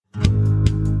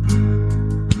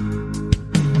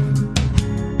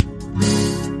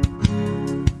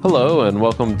Hello and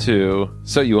welcome to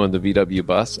So You Own the VW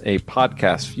Bus, a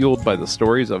podcast fueled by the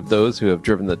stories of those who have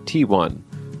driven the T1,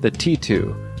 the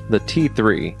T2, the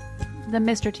T3. The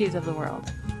Mr. T's of the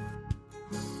world.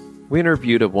 We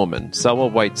interviewed a woman, Selma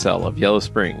Whitesell of Yellow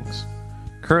Springs.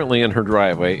 Currently in her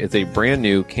driveway is a brand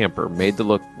new camper made to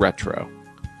look retro.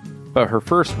 But her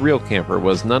first real camper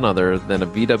was none other than a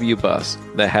VW bus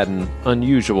that had an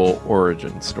unusual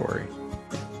origin story.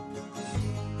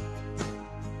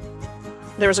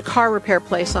 There was a car repair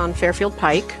place on Fairfield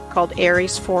Pike called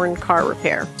Aries Foreign Car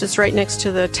Repair, just right next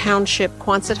to the township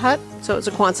Quonset hut. So it was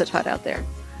a Quonset hut out there.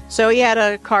 So he had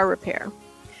a car repair.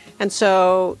 And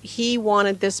so he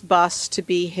wanted this bus to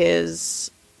be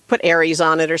his, put Aries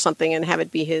on it or something and have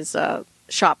it be his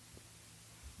shop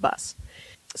bus.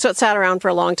 So it sat around for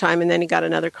a long time, and then he got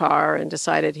another car and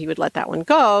decided he would let that one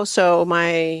go. So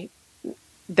my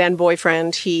then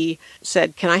boyfriend, he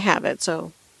said, "Can I have it?"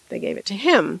 So they gave it to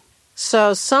him.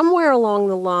 So somewhere along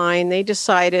the line, they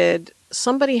decided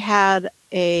somebody had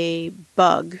a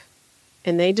bug,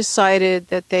 and they decided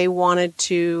that they wanted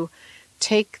to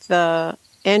take the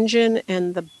engine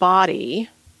and the body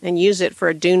and use it for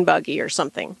a dune buggy or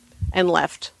something, and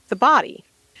left the body.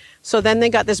 So then they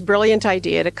got this brilliant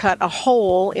idea to cut a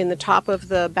hole in the top of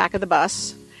the back of the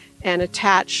bus and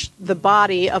attach the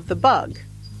body of the bug.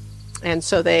 And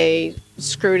so they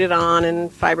screwed it on and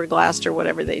fiberglassed or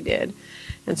whatever they did.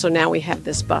 And so now we have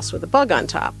this bus with a bug on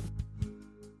top.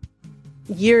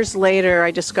 Years later, I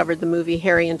discovered the movie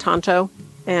Harry and Tonto.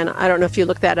 And I don't know if you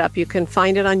look that up. You can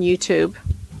find it on YouTube.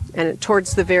 And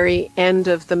towards the very end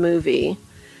of the movie,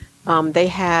 they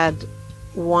had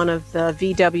one of the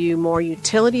VW more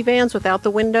utility vans without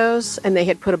the windows, and they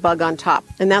had put a bug on top.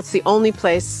 And that's the only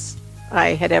place I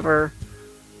had ever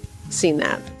seen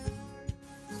that.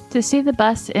 To see the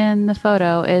bus in the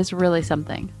photo is really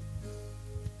something.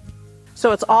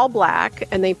 So it's all black,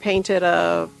 and they painted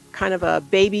a kind of a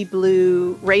baby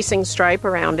blue racing stripe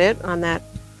around it. On that,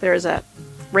 there's a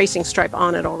racing stripe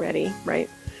on it already, right?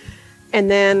 And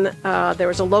then there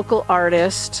was a local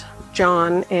artist,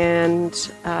 John, and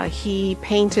he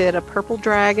painted a purple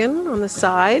dragon on the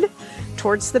side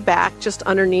towards the back, just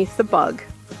underneath the bug.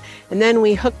 And then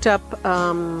we hooked up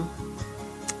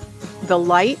the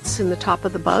lights in the top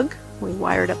of the bug. We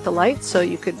wired up the lights so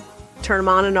you could turn them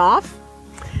on and off.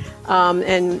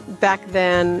 And back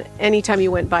then, anytime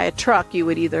you went by a truck, you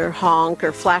would either honk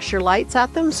or flash your lights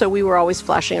at them. So we were always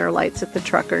flashing our lights at the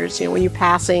truckers, you know, when you're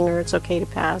passing or it's okay to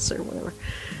pass or whatever.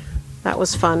 That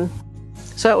was fun.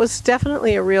 So it was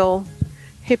definitely a real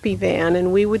hippie van,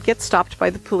 and we would get stopped by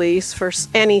the police for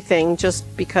anything just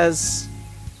because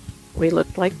we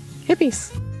looked like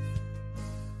hippies.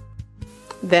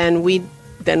 Then we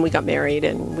got married,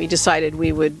 and we decided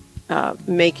we would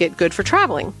make it good for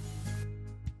traveling.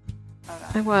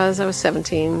 I was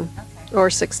 17 or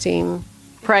 16,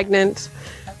 pregnant,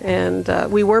 and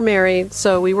we were married,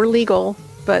 so we were legal,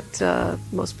 but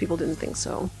most people didn't think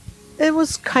so. It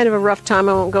was kind of a rough time.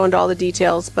 I won't go into all the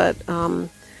details, but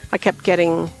I kept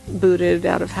getting booted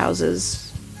out of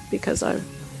houses because my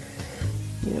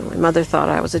mother thought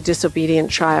I was a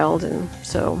disobedient child, and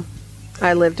so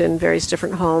I lived in various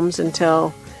different homes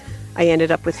until I ended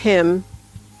up with him.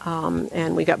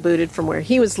 And we got booted from where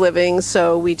he was living,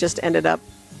 so we just ended up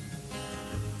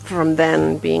from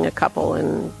then being a couple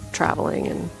and traveling.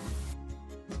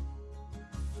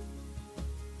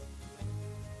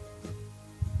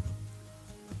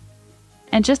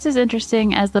 And just as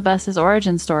interesting as the bus's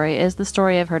origin story is the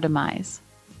story of her demise.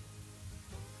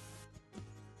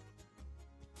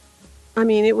 I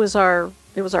mean, it was our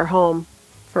home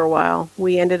for a while.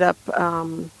 We ended up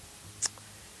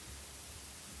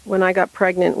when I got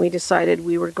pregnant, we decided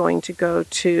we were going to go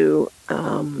to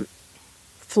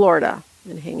Florida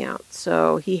and hang out.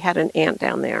 So he had an aunt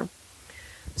down there.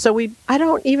 So I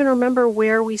don't even remember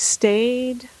where we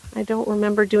stayed. I don't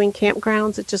remember doing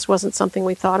campgrounds. It just wasn't something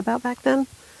we thought about back then.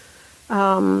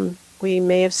 We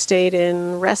may have stayed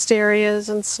in rest areas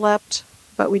and slept,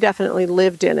 but we definitely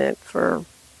lived in it for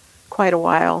quite a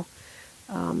while.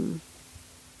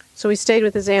 So we stayed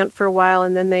with his aunt for a while,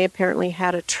 and then they apparently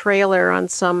had a trailer on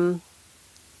some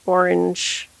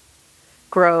orange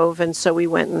grove, and so we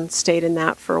went and stayed in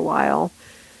that for a while.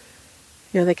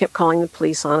 You know, they kept calling the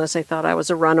police on us. They thought I was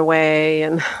a runaway,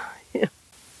 and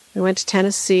we went to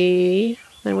Tennessee,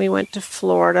 then we went to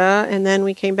Florida, and then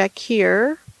we came back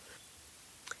here.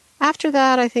 After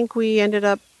that, I think we ended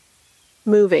up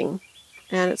moving,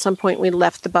 and at some point we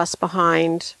left the bus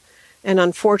behind. And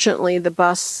unfortunately, the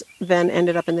bus then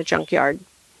ended up in the junkyard.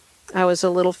 I was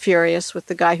a little furious with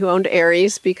the guy who owned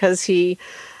Aries because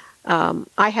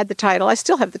I had the title. I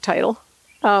still have the title.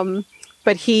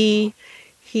 But he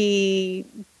He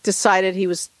decided he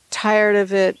was tired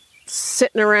of it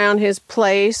sitting around his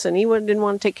place, and he didn't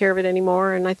want to take care of it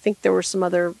anymore. And I think there were some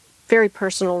other very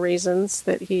personal reasons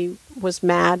that he was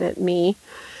mad at me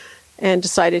and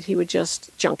decided he would just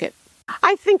junk it.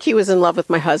 I think he was in love with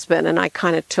my husband, and I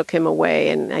kind of took him away,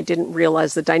 and I didn't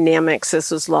realize the dynamics.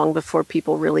 This was long before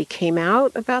people really came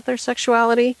out about their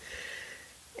sexuality.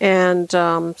 And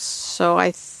so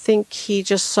I think he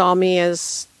just saw me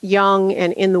as young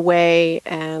and in the way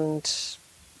and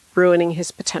ruining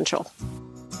his potential.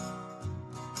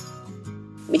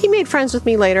 He made friends with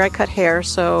me later. I cut hair,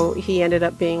 so he ended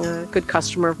up being a good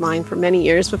customer of mine for many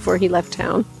years before he left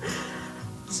town.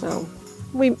 So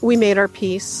we made our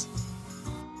peace.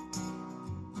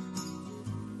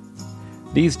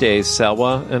 These days,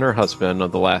 Selwa and her husband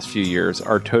of the last few years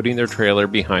are toting their trailer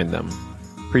behind them,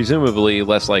 presumably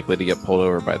less likely to get pulled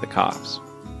over by the cops.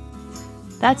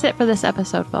 That's it for this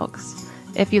episode, folks.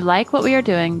 If you like what we are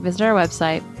doing, visit our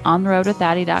website,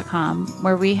 ontheroadwithdaddy.com,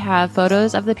 where we have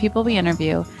photos of the people we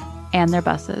interview and their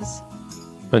buses.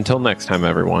 Until next time,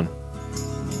 everyone.